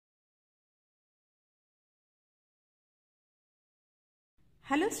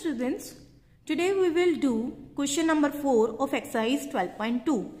Hello students, today we will do question number 4 of exercise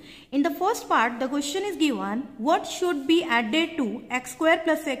 12.2. In the first part, the question is given, what should be added to x square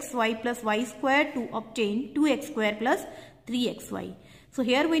plus xy plus y square to obtain 2x square plus 3xy. So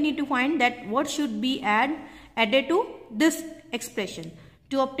here we need to find that what should be added to this expression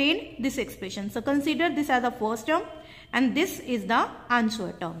to obtain this expression. So consider this as the first term and this is the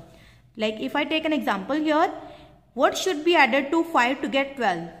answer term. Like if I take an example here, what should be added to 5 to get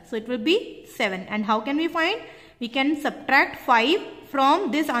 12? So it will be 7. And how can we find? We can subtract 5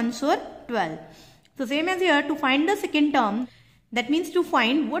 from this answer 12. So same as here, to find the second term, that means to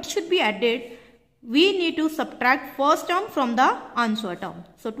find what should be added, we need to subtract first term from the answer term.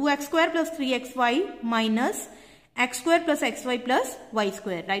 So 2x square plus 3xy minus x square plus xy plus y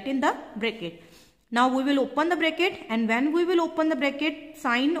square, right in the bracket. Now we will open the bracket, and when we will open the bracket,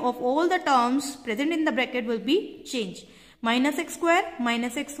 sign of all the terms present in the bracket will be changed. Minus x square,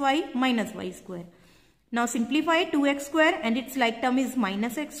 minus xy, minus y square. Now simplify 2x square and its like term is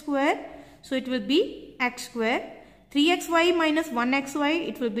minus x square. So it will be x square. 3xy minus 1xy,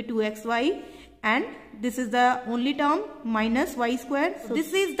 it will be 2xy. And this is the only term minus y square. So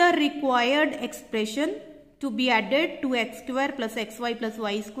this is the required expression to be added to x square plus xy plus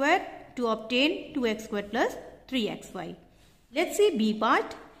y square to obtain 2x square plus 3xy. Let's see B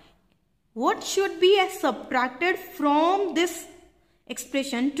part. What should be subtracted from this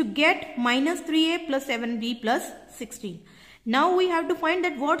expression to get minus 3a plus 7b plus 16? Now we have to find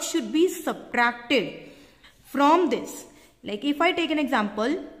that what should be subtracted from this. Like if I take an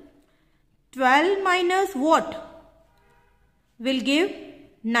example, 12 minus what will give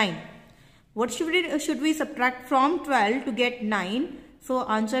 9. What should we subtract from 12 to get 9? So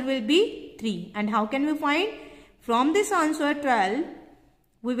answer will be 3. And how can we find? From this answer 12,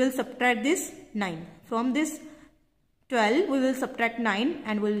 we will subtract this 9. From this 12, we will subtract 9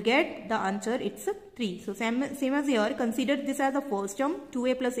 and we will get the answer, it's 3. So same as here, consider this as the first term,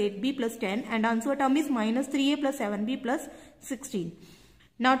 2a plus 8b plus 10, and answer term is minus 3a plus 7b plus 16.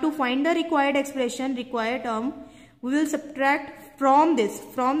 Now to find the required expression, required term, we will subtract from this.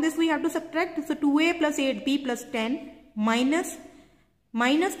 From this we have to subtract. So 2a plus 8b plus 10 minus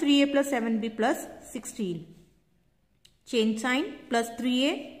 3a plus 7b plus 16. Change sign, plus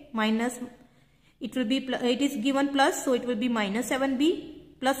 3a minus, it is given plus, so it will be minus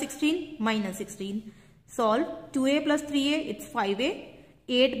 7b plus 16 minus 16. Solve 2a plus 3a, it's 5a.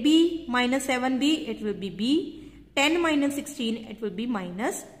 8b minus 7b, it will be b. 10 minus 16, it will be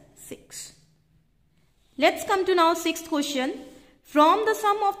minus 6. Let's come to now sixth question. From the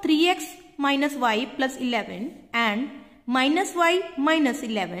sum of 3x minus y plus 11 and minus y minus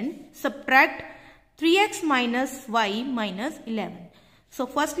 11, subtract 3x minus y minus 11. So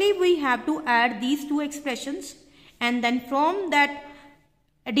firstly we have to add these two expressions, and then from that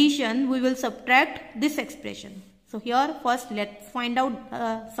addition we will subtract this expression. So here first let's find out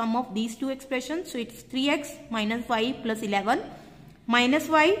sum of these two expressions. So it's 3x minus y plus 11 minus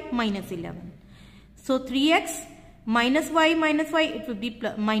y minus 11. So 3x minus y, it will be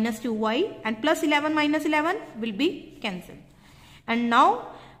minus 2y, and plus 11 minus 11 will be cancelled. And now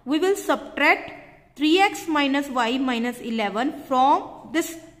we will subtract 3x minus y minus 11 from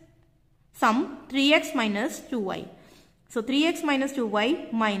this sum 3x minus 2y. So 3x minus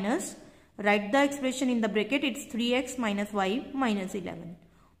 2y minus, write the expression in the bracket, it's 3x minus y minus 11.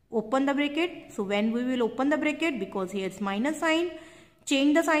 Open the bracket. So when we will open the bracket, because here it's minus sign,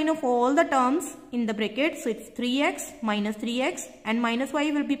 change the sign of all the terms in the bracket. So it's 3x minus 3x, and minus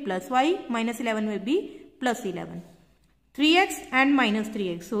y will be plus y, minus 11 will be plus 11. 3x and minus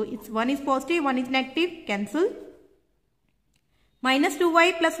 3x. So it's one is positive, one is negative, cancel. Minus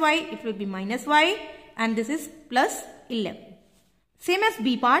 2y plus y, it will be minus y, and this is plus 11. Same as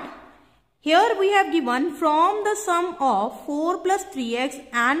B part. Here we have given from the sum of 4 plus 3x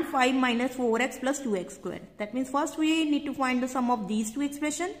and 5 minus 4x plus 2x square. That means first we need to find the sum of these two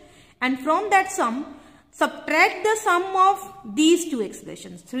expressions, and from that sum subtract the sum of these two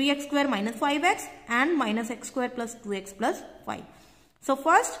expressions, 3x square minus 5x and minus x square plus 2x plus 5. So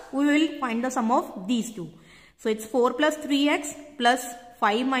first we will find the sum of these two. So it's 4 plus 3x plus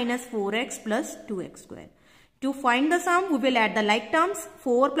 5 minus 4x plus 2x square. To find the sum, we will add the like terms.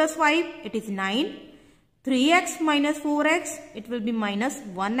 4 plus 5, it is 9. 3x minus 4x, it will be minus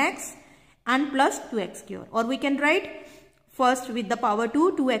 1x and plus 2x square. Or we can write first with the power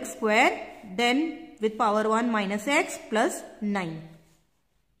 2, 2x square, then with power 1 minus x plus 9.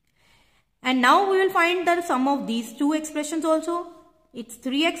 And now we will find the sum of these two expressions also. It's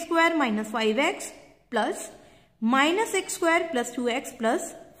 3x square minus 5x plus minus x square plus 2x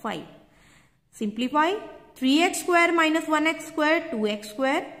plus 5. Simplify 3x square minus 1x square, 2x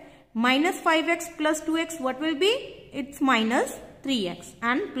square, minus 5x plus 2x, what will be? It's minus 3x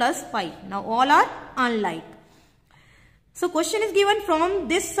and plus 5. Now all are unlike. So question is given from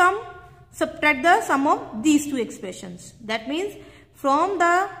this sum, subtract the sum of these two expressions. That means from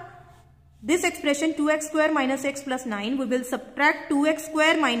this expression 2x square minus x plus 9, we will subtract 2x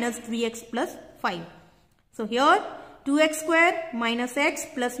square minus 3x plus 5. So here 2x square minus x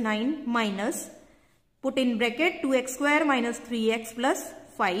plus 9 minus, put in bracket 2x square minus 3x plus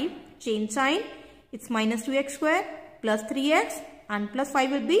 5, change sign, it's minus 2x square plus 3x and plus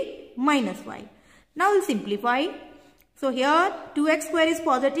 5 will be minus 5. Now we'll simplify. So here 2x square is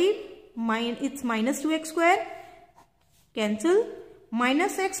positive, it's minus 2x square, cancel,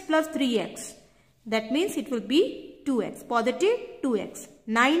 minus x plus 3x. That means it will be 2x, positive 2x.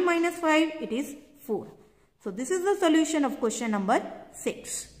 9 minus 5, it is 4. So this is the solution of question number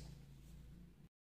 6.